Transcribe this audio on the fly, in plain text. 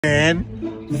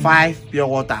Then 5 pure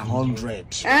water 100.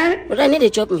 But I need a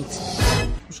chop meat.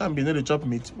 Shall be the chop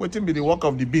meat. Waiting be the work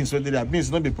of the beans. Whether they beans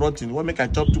not be protein. What make I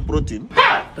chop to protein?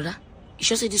 Brother, you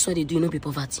sure say this what they do, you know, be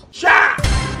poverty.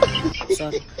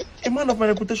 Sorry. A man of my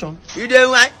reputation. You doing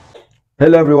right?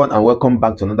 Hello everyone and welcome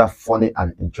back to another funny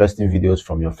and interesting videos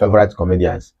from your favorite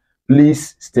comedians.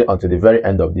 Please stay until the very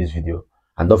end of this video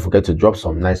and don't forget to drop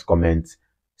some nice comments.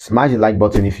 Smash the like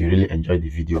button if you really enjoyed the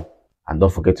video and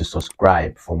don't forget to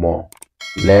subscribe for more.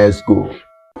 Let's go.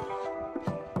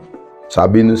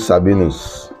 Sabinus. This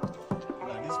 500.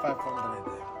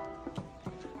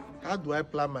 How do I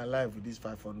plan my life with this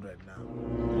 500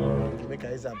 now? To make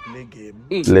I use and play game.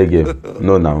 Play game.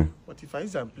 No now. But if I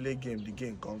use and play game, the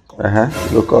game can't come.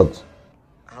 Look out.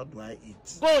 How do I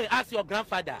eat? Go and ask your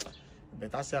grandfather.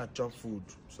 Better say I chop food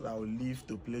so that I will leave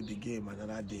to play the game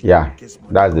another day. Yeah,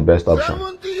 that's the best option.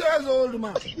 70 years old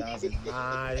man. That's a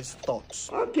nice thought.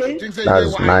 Okay.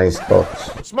 That's nice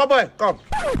thoughts. Small boy, come.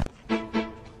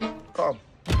 Come.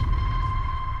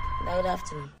 Good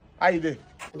afternoon. How you doing?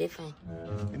 They fine.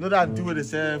 You know that do where they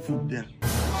sell food there?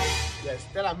 Yes,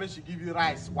 tell her she give you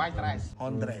rice, white rice.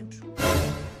 100.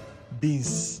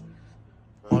 Beans.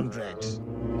 100.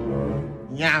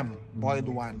 Yam, boiled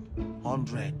one.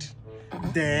 100.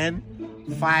 Then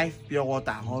 5 pure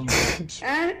water.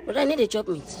 100. But I need a chop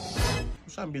meat.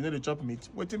 Shall be the chop meat.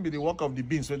 Waiting be the work of the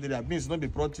beans. Whether they beans not be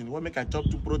protein. What make I chop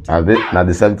to protein? Are they now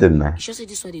the same thing now? You sure say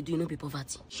this what they do, you know, be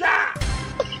poverty.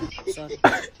 Sorry.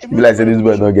 Be like say this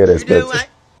boy don't get respect.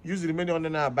 Use the remaining on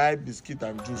and buy biscuit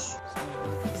and juice.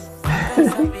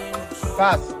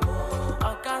 Fast.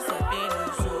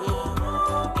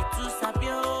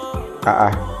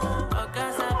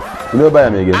 You know buy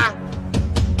me again?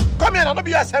 Come here, I'll not be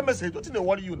your same message. Don't you know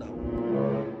what you now?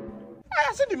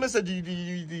 I send the message,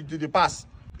 the pass.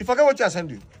 You forget what I send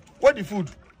you. What the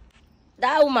food?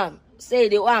 That woman say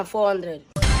they want 400.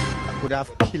 I could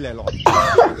have killed a lot.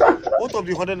 What of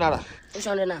the 100 naira?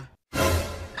 600 now.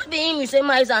 I be him, you say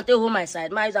my and take home my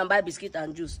side. My and buy biscuit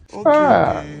and juice.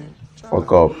 Okay.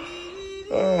 Fuck up.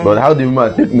 But how do you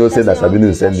man take no say that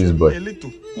Sabinus send this boy? A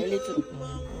little. A little.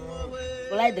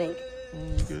 Will I drink?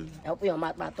 Okay. I'll put your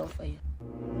mouth off for you.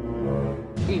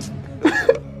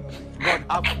 God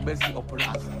have mercy upon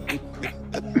us.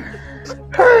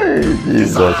 Hey,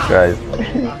 Jesus Christ.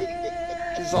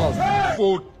 Jesus.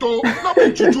 Photo. Not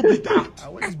be juju be that.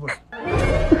 What is boy?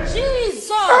 Jesus!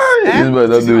 This boy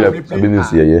don't do your Sabinus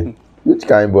here, yeah? Which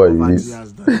kind boy is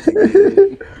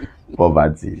this?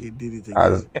 Poverty. He did it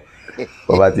again.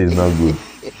 Poverty is not good.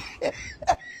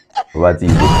 Poverty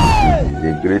is a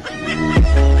great disease.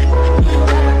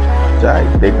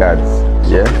 Child, take cards.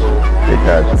 Yeah? Take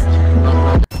cards.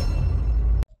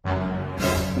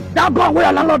 That gun where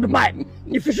your landlord buy.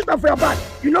 If you shoot off your back,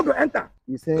 you no go enter.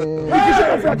 If you shoot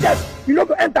off your chest, you no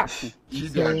go enter. If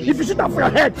you shoot off your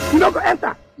head, you no go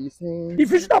enter.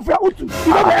 If you shoot off your utu,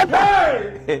 you no go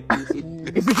enter.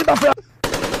 If you shoot off your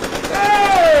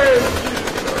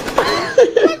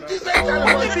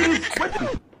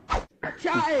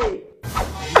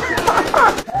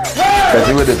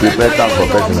Person with the prepare time for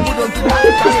person.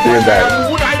 Still that.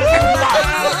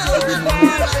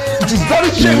 it is very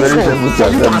It's very simple to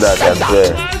accept that as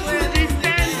well.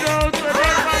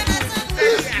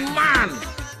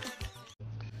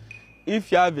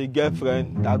 If you have a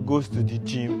girlfriend that goes to the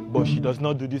gym but she does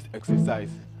not do this exercise,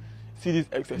 see this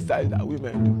exercise that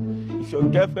women do. If your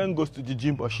girlfriend goes to the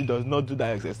gym but she does not do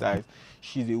that exercise,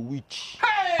 she's a witch.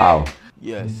 How?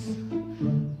 Yes.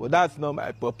 But that's not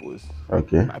my purpose.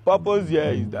 Okay. My purpose here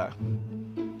is that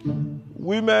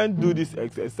women do this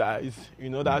exercise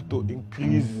in order to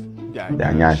increase their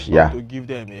nyash, yeah. to give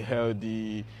them a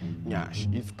healthy nyash.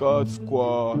 It's called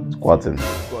Squatting.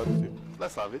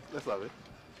 Let's have it. Let's have it.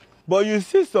 But you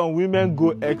see some women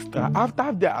go extra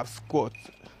after they have squat.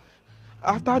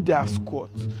 You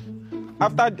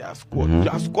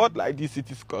have squat like this, it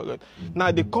is correct.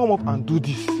 Now they come up and do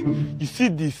this. You see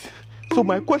this. So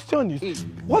my question is,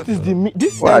 what is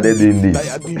this? Why are they doing this? That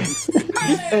you are doing this?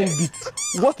 This end bit,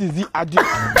 what is he adding?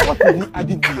 What is he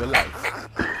adding to your life?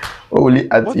 What will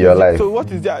he add to your life? So what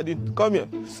is he adding? Come here.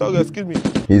 Sorry, excuse me.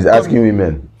 He's asking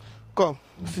women. Come,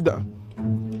 sit down.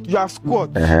 You have squat.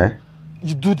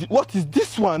 You do this. What is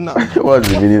this one now? What's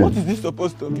the meaning? What is this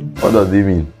supposed to mean? What does it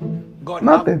mean? God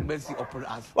Nothing. have mercy upon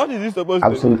us. What is this supposed to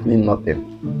mean? Absolutely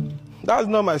nothing. That's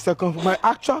not my second. My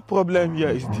actual problem here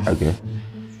is this. Okay.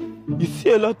 You see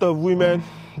a lot of women,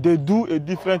 they do a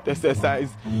different exercise,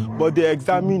 but they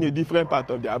examine a different part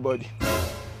of their body.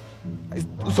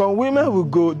 Some women will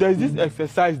go, there's this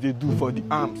exercise they do for the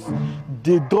arms.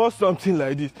 They draw something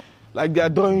like this, like they are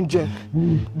drawing gem.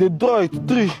 They draw it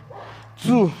 3,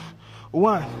 2,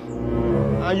 One,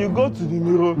 and you go to the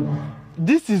mirror.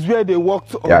 This is where they walk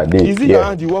on. Yeah, is it your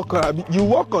hand you walk on? You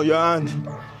walk on your hand.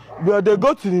 But they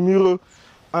go to the mirror,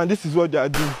 and this is what they are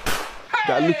doing.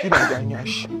 They are looking at their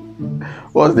nyash.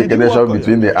 What's the connection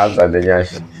between the abs and the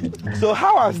nyash? So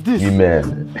how has this?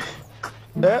 Women.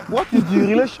 What is the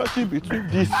relationship between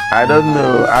this? I don't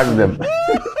know. Ask them.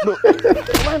 No,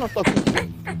 am I not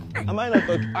talking? Am I not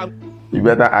talking? You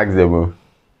better ask them.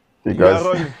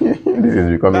 Because this is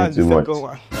becoming That's too the much. Second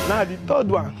one. Now the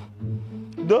third one.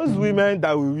 Those women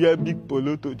that will wear big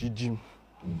polo to the gym.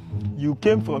 You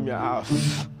came from your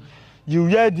house. You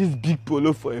wear this big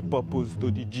polo for a purpose to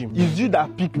the gym. It's you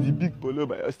that pick the big polo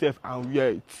by yourself and wear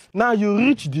it. Now you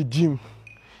reach the gym.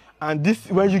 And this,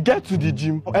 when you get to the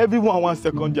gym, everyone 1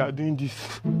 second they are doing this.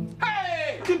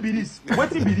 Hey! What be this?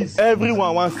 What be this?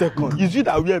 Everyone 1 second. It's you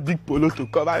that wear big polo to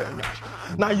cover your nyash.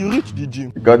 Now you reach the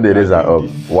gym. Got the razor up.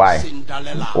 Why?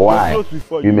 Why?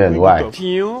 Women, why?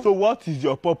 So what is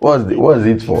your purpose? What's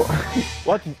it for?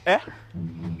 What is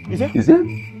Is it? Is it?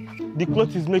 The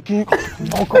clothes is making you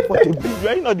uncomfortable. You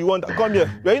are not the one that come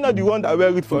here. You are not the one that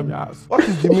wear it from your house. What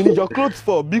is the meaning? Your clothes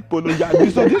for big polo. You are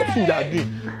doing so this thing you are doing.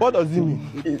 What does it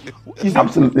mean? Is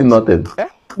absolutely nothing.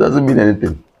 Doesn't mean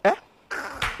anything.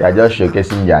 You are just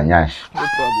showcasing your nyash. No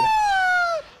problem.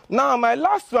 Now my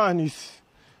last one is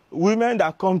women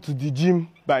that come to the gym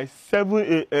by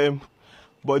 7 a.m.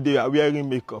 but they are wearing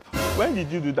makeup. When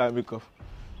did you do that makeup?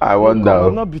 I wonder.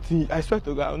 I'm not beating you. I swear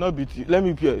to God, I'm not beating you. Let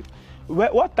me hear it.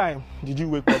 What time did you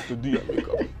wake up to do your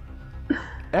makeup?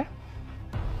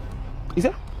 Is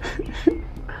it?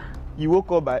 You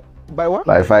woke up by what?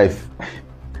 By 5.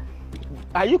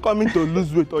 Are you coming to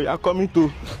lose weight or you are coming to?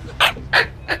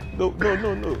 No.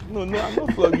 I'm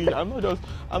not flogging you. I'm not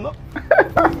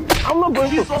going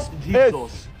Jesus. Hey,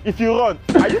 if you run,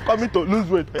 are you coming to lose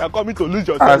weight or you are coming to lose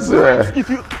your senses? I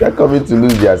swear. They're coming to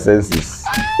lose their senses.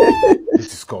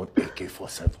 This is called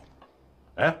AK-47.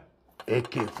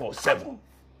 AK-47.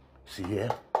 See here?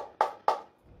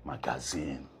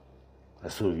 Magazine.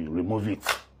 So you remove it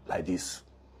like this.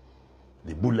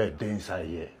 The bullet there inside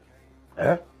here.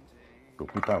 To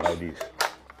put it like this.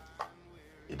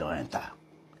 It don't enter.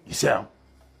 You see him?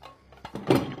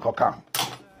 You cock him.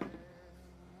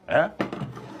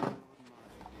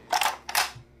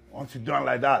 Once you do it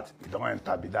like that, it don't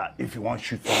enter be that. If you want to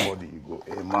shoot somebody, you go,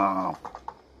 hey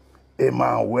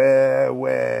man,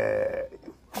 where?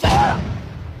 Fire!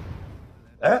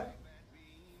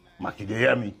 Mark, you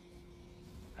hear me?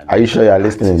 Are you sure you are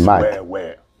listening, Mark?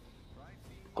 Where?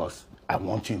 Because I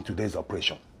want you in today's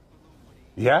operation.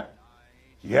 Yeah?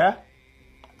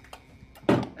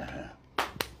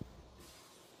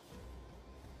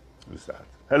 Who's that?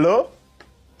 Hello?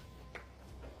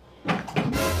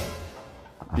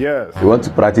 Yes. You want to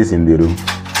practice in the room?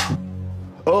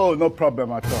 Oh, no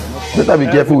problem at all. Better be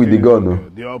careful with the gun, no?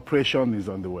 The operation is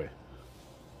on the way.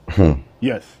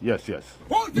 Yes.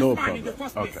 No problem.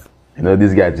 Okay. You know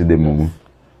this guy today, Mumu.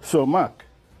 So, Mark.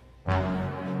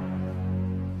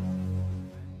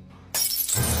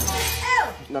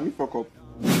 Let me fuck up.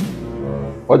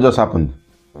 What just happened?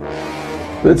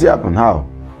 What's happened? How?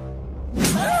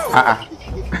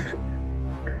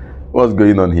 What's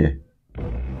going on here?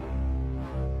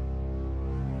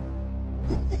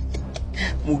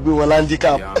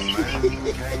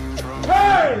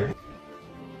 Hey!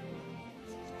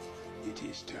 It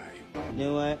is time. You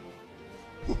know what?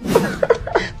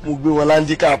 Mugbe wala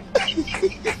handicap.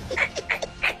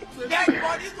 Dead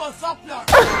body go surplus.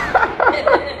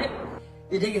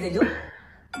 You think it's a joke?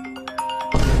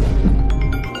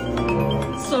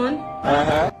 Son,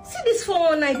 see this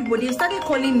 419 people, they started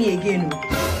calling me again.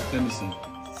 Let me see.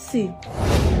 See.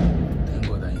 Thank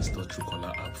God I installed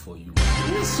Truecaller app for you.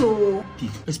 So,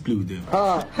 Let's play with them.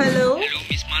 hello? Hello,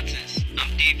 Miss Martins.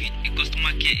 I'm David, a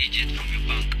customer care agent from your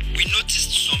bank. We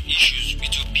noticed some issues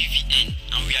with your BVN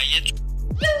and we are yet to...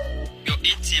 Your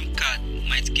ATM card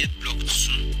might get blocked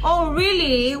soon. Oh,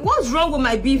 really? What's wrong with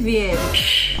my BVN?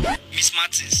 Miss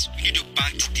Martins, we need your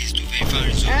bank details to verify and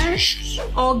resolve the issues.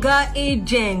 Ogb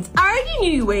Agent, I already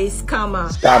knew you were a scammer.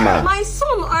 My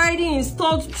son already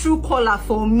installed Truecaller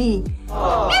for me.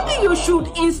 Maybe you should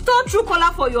install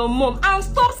Truecaller for your mom and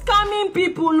stop scamming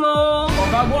people, oh.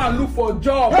 Oga, go and look for a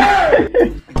job.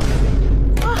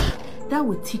 That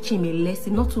would teach him a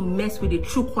lesson not to mess with a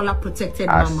Truecaller protected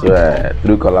I mama. swear,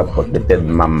 Truecaller protected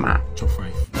mama. Chop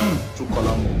 5.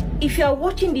 Truecaller mom. If you are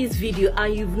watching this video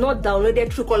and you've not downloaded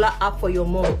Truecaller app for your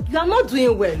mom, you are not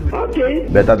doing well. Okay.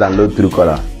 Better download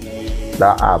Truecaller.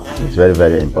 That app is very,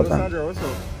 very important.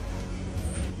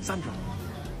 Sandra,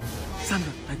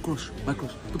 My crush.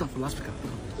 Put that for last speaker.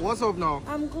 What's up now?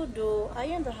 I'm good though. Are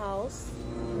you in the house?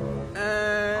 I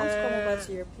want to come over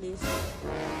to your place.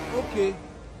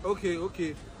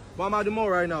 Okay. But I'm at the mall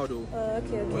right now though.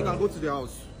 Okay. We can go to the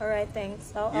house. Alright,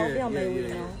 thanks. I'll be on my way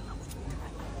now.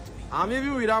 I'm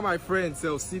even without my friend,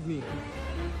 Sydney.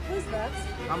 Who's that?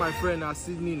 I'm my friend,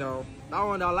 Sydney now. That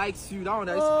one that likes you, that one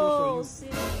that is close on you.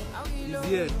 Sydney. He's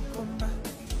here.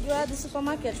 You are at the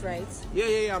supermarket, right?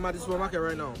 Yeah, I'm at the supermarket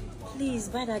right now. Please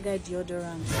buy that guy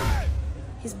deodorant.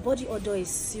 His body odor is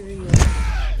serious.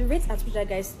 The rate at which that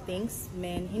guy stinks,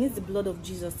 man, he needs the blood of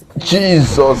Jesus to clean.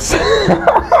 Jesus.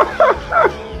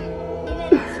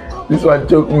 This one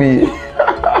choked me.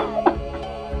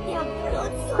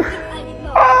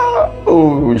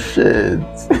 Oh shit.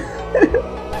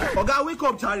 Oga, wake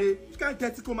up, Charlie. You can't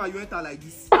get coma, you enter like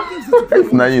this.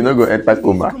 Now you not go enter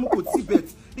coma.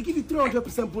 They give you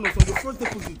 300% bonus on your first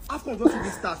deposit. After just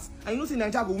the stars, and you know say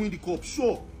Nigeria will win the cup,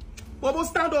 sure. But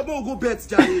stand up and go bet,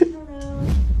 Charlie.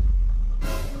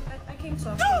 I came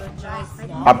to apologize.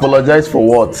 Apologize for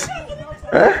what?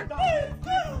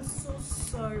 I'm so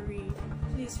sorry.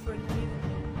 Please forgive me.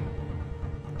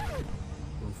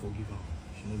 Don't forgive her.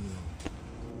 She knows me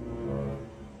now.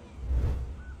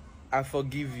 I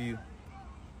forgive you.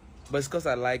 But it's because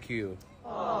I like you.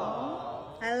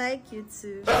 I like you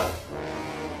too.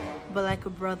 But like a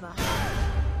brother.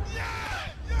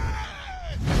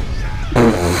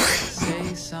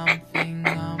 Say something,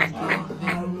 I'm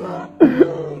giving up.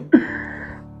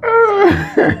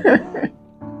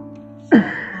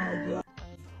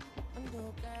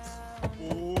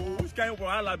 Which kind of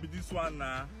wahala be this one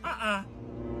now?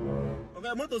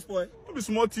 Okay, motor spoil. Don't be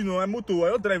small thing, no. I'm motor. I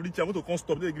don't drive reach. I'm motor can't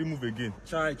stop. They agree move again.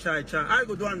 Chai. I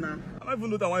go do it now. I don't even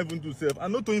know that I want even do self.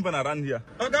 I'm not towing van around here.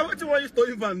 Okay, what you want you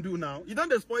towing van do now? You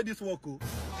don't spoil this work, oh.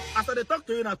 After they talk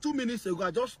to you now 2 minutes ago,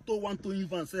 I just told one towing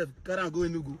van self. Carry and go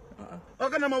in Nugu.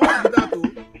 Okay, now my work with that, oh.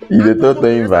 You the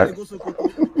towing van?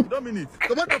 You don't mean it.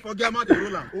 Come on, forget about the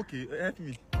roller. Okay, help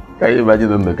me. Can you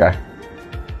imagine on the car?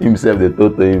 Himself the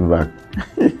towing van.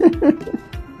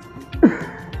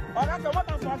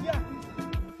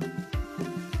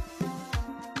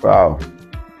 Wow.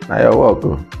 Now you're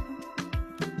welcome.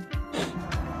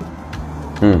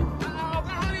 Hurry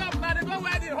up, man. They go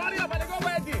wedding.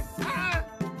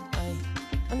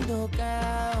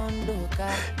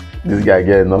 This guy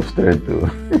get enough strength too.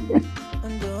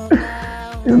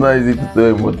 It's not easy to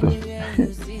tow a motor.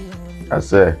 I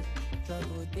say.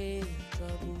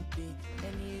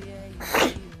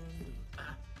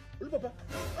 Papa,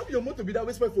 how your motor be that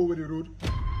way spike forward the road?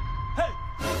 Hey!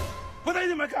 What are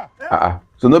you in my car?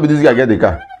 So nobody this guy get the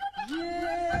car.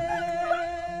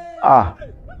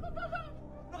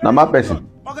 Now my person.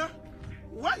 Okay.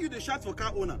 Why you the shot for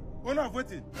car owner? Owner of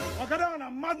waiting. Okay, that one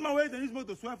a madman way they use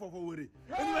motor swear for forward.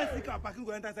 Anyway, see car parking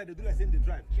go enter inside the do like saying they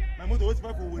drive. My motor wait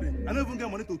for forward. I don't even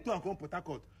get money to tow and come Port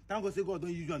Harcourt. Thank God say God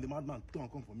don't use you and the madman tow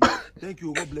and come for me. Thank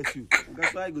you, God bless you.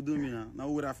 That's why I go do me now. Now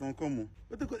where I from come.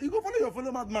 But you go follow your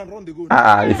fellow madman run the go.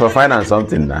 If you finance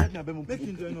something now. Make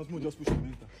him join us, just push him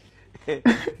enter.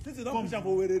 Since you don't push him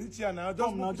for where they reach here now,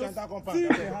 just enter compound.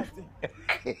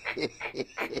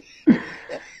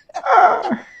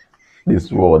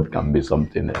 This world can be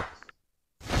something else.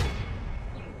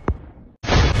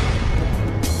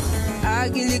 I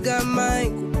got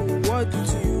mine. What do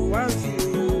you want?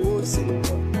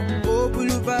 Oh,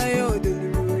 blue bio.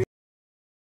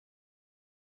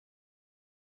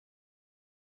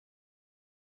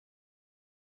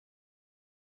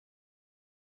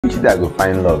 I go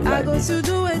find love. I go to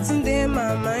do it in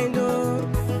my mind.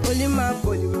 Only my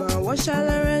body, what shall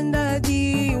I render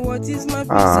thee? What is my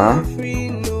peace and free?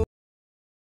 No.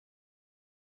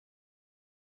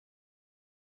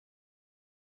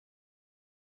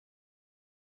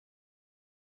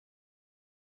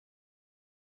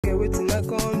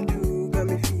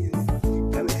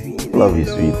 Love is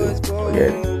sweet,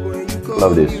 forget.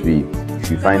 Love is sweet. If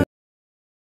you find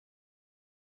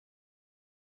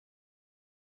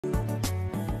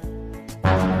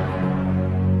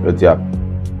what's up?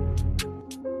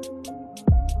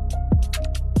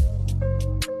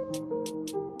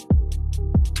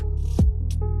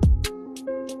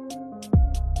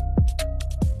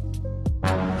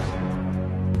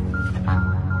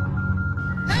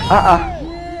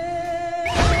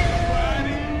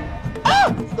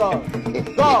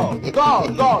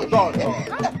 God.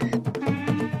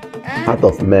 Heart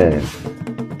of man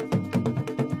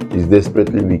is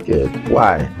desperately wicked.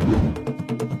 Why?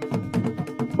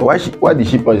 But why did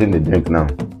she poison the drink now?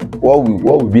 What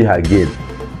will be her gain?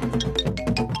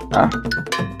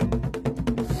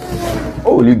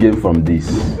 What will you gain from this?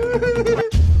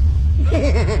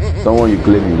 Someone you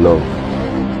claim you love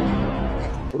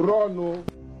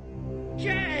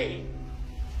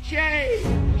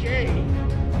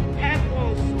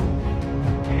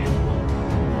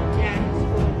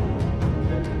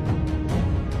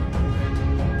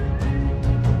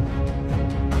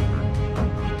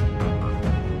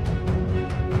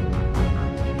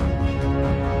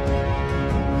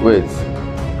Wait.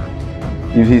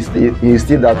 If he's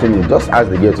still doubting it, just ask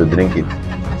the girl to drink it.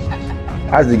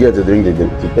 Ask the girl to take the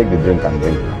drink and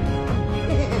drink.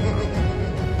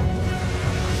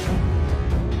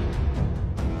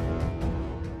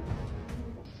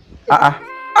 Ask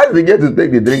the girl to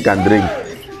take the drink and drink.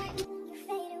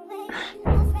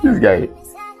 This guy,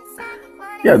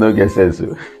 yeah, don't get sense.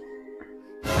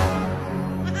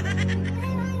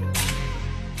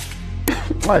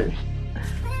 Why?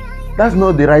 That's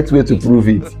not the right way to prove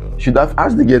it. Should have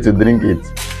asked the girl to drink it.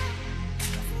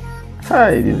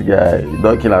 Hi, this guy.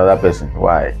 Don't kill another person.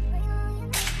 Why?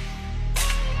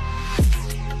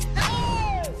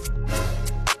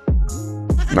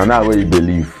 Now where you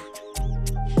believe.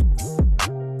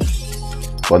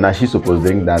 But now she's supposed to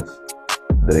drink that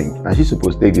drink. Now she's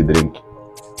supposed to take the drink.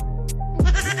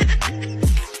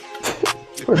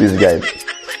 For this guy.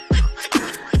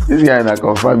 This guy is a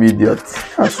confirmed idiot.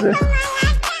 I say.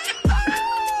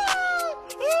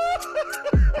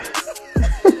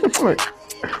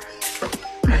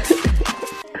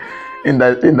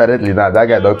 Indirectly now, that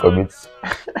guy don't commit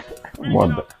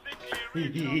murder.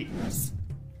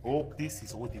 Oh, this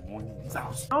is all the money in his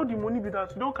house. How the money be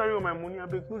that? You don't carry all my money, I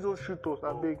beg. Please don't shoot us,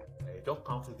 I beg. Don't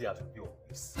count today as your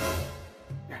office.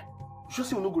 Yeah. You sure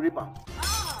say we no go rape her?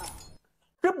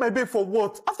 Rape my babe for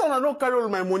what? After I don't carry all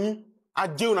my money, I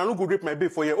jail and I no go rape my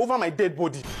babe for you over my dead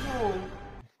body. No.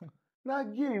 Now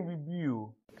gay with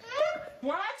you.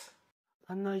 What?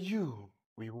 And now you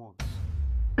we want.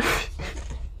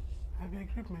 I beg,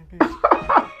 rape my babe.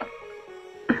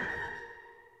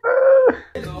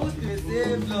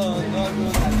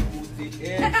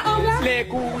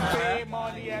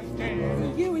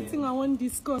 Here waiting, I want to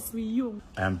discuss with you.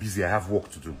 I am busy, I have work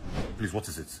to do. Please, what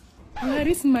is it? Where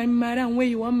is my madam where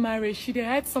you want marriage? She dey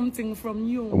hide something from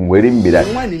you. Where didn't be that?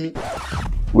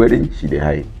 Where didn't she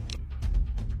hide?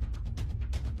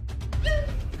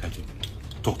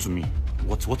 Talk to me.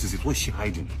 What is it? What is she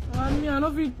hiding? I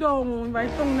don't fit tell. If I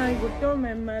talk now, I go tell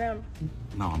my madam.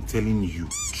 Now I'm telling you,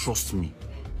 trust me.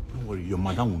 Don't worry, your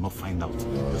madam will not find out.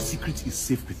 Your secret is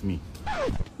safe with me.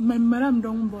 My madam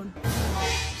don't born.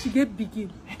 She get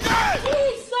begin.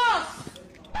 Jesus!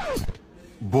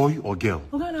 Boy or girl?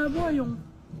 Okay, boy.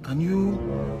 Can you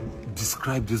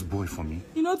describe this boy for me?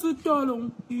 He not too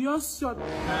tall. He just short.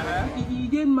 He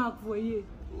get mark for you.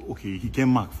 Okay, he can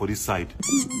mark for this side.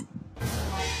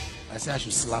 I say I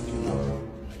should slap you now.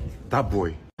 That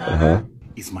boy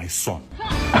is my son.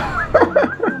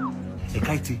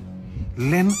 Ekaiti,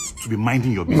 learn to be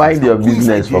minding your business. Mind your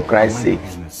business, for Christ's sake.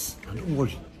 And don't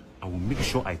worry, I will make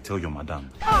sure I tell your madam.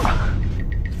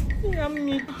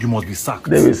 Yummy. You must be sacked.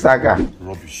 They will sack her.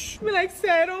 Rubbish. Me like say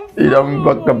I don't. You don't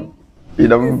fuck up. You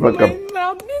don't fuck up.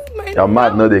 Your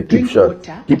mouth no they keep short.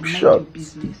 Keep short.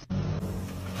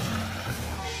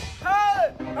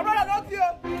 Hey, my brother not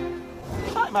here.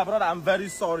 Hi, my brother, I'm very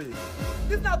sorry.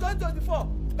 This is now 2024.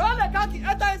 Don't let khaki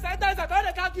enter inside. Don't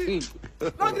let khaki.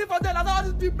 Don't grip for them. That's how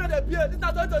this people they appear. This is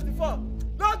now 2024.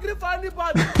 Don't grip for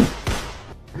anybody.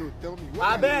 No, tell me.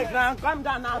 I beg, man, calm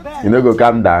down. I beg. You know go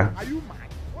calm down. Are you mad?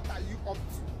 What are you up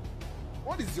to?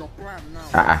 What is your plan now?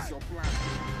 What is your plan?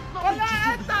 Oh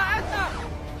yeah, enter.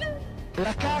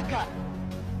 La caca.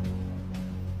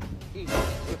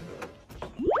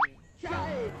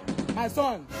 My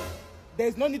son, there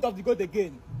is no need of the goat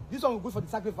again. This one will go for the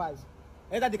sacrifice.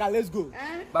 Enter the car, let's go.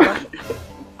 Baba,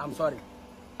 I'm sorry.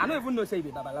 I don't even know say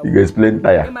you Baba. You go explain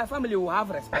tire. My family will have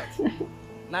respect.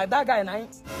 Now that guy now.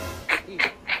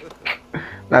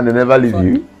 Now they never leave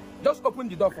you. Just open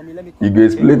the door for me. Let me come. You go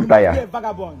explain tire. Be a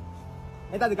vagabond.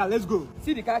 Enter the car, let's go.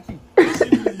 See the car key.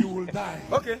 You will die.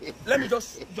 Okay, let me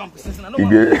just jump. Since I know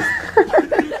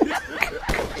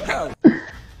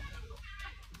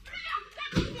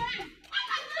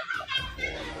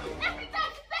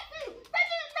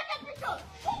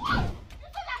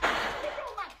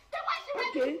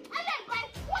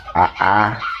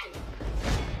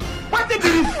What did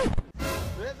you do?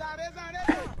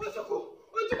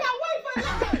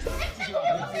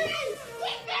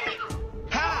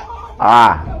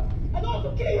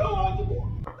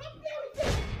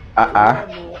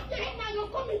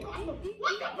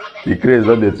 The craze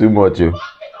not there too much. You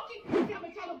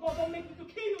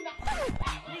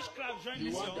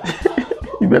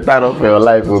better run for your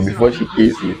life before she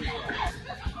kills you.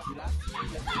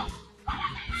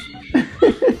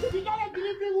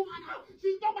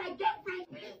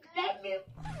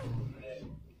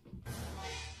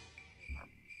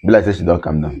 Blaq says she don't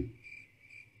calm down.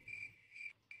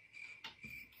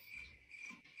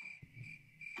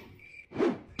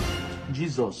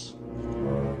 Jesus.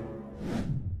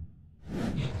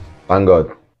 Thank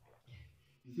God.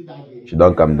 She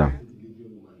don't calm down.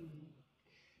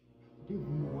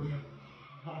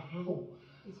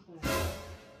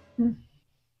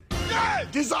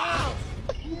 Dissolve!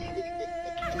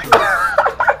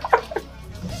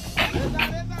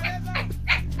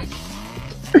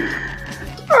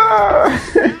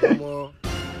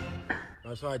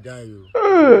 That's why I die, you.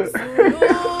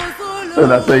 So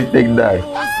that's how you take that.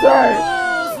 Die.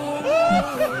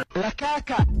 La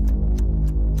caca.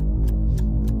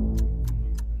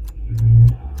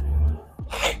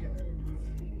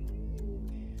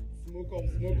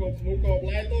 Smoke up,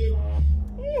 light up.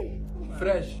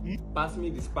 Fresh, pass me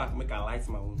the spark, make I light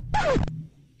my own.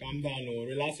 Calm down, oh.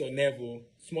 Relax your nerve.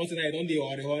 Small tonight, don't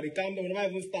hurry. Calm down, never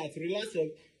even start. Relax your.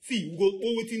 See, we go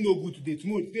everything no good today.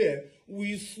 Tomorrow,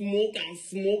 we smoke and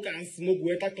smoke.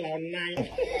 We enter cloud 9.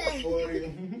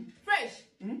 Fresh.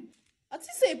 I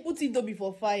think say put it up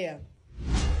before fire.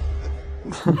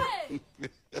 Hey!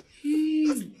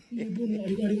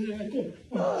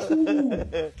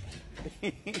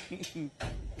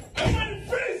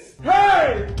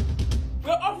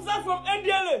 The officer from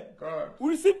NDLA. We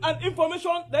received an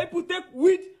information that people take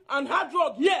weed and hard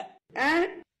drug here.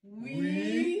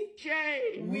 We?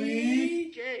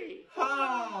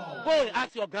 How? Go and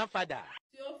ask your grandfather.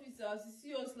 The officers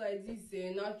see us like this,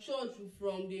 na church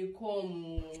from they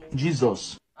come.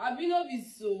 Jesus. I be no be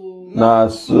so. Nah,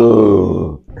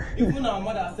 so. Even our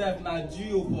mother self na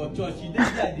Gio for church. She did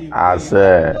that. I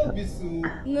said.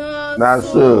 Nah,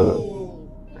 so.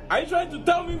 Are you trying to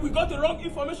tell me we got the wrong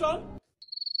information?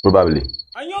 Probably.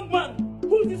 A young man,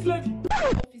 who's this lady?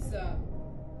 Officer,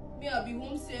 me I be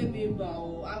home serving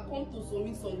bow. I come to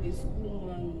submit Sunday school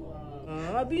man.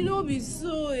 I be no be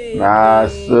so. Nah,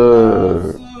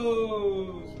 so.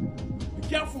 Be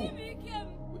careful. We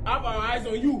have our eyes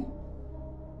on you.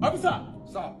 Officer,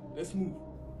 sir, let's move.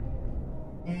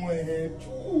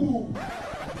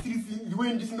 See, the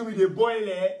way this know with the boil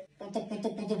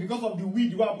because of the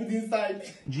weed you are put inside.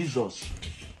 Jesus.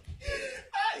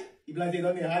 If like they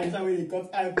don't hide, that's why they cut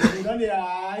eye. They don't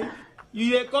hide.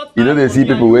 You cut. You know they see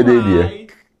people where they there.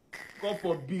 God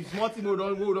forbid, small thing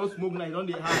don't smoke now. Don't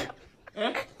they hide?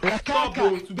 Eh? Stop,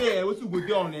 today what you go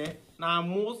down there? Now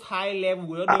most high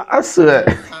level. I swear.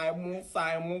 Most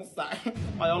high.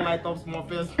 I don't like top small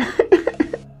face.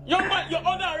 Young man, you're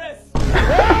under arrest.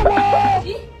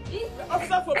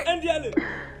 Officer from NDLA.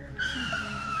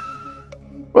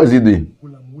 What's he doing?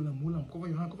 Mulam. Cover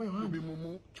your hand.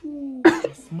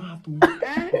 Smart.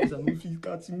 Officer, no feel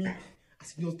catch me. I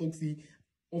see just talk see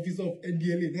officer of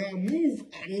NDLA. Now move.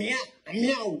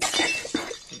 Meow.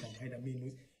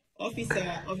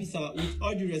 Officer, with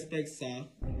all due respect, sir,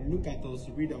 look at us,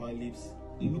 read our lips.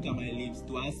 Look at my lips,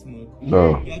 do I smoke?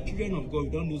 No. You are children of God, we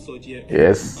don't know such yet.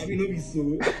 Yes. I will not be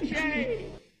so.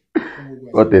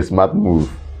 What a smart move.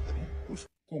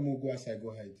 Come on, go outside, go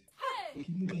hide.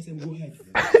 Go outside, go hide.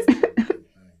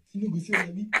 You know, go see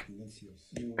me. You won't see us.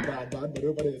 You bad,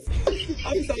 nobody else.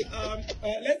 Officer,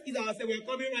 let's eat ourselves. We're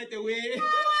coming right away.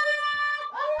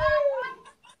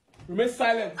 Remain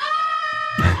silent.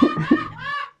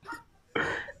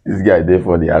 This guy there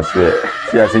funny, I swear.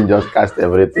 See, I think just cast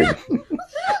everything.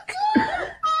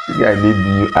 This guy need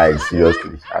new eyes,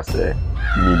 seriously. I swear.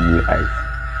 Need new eyes.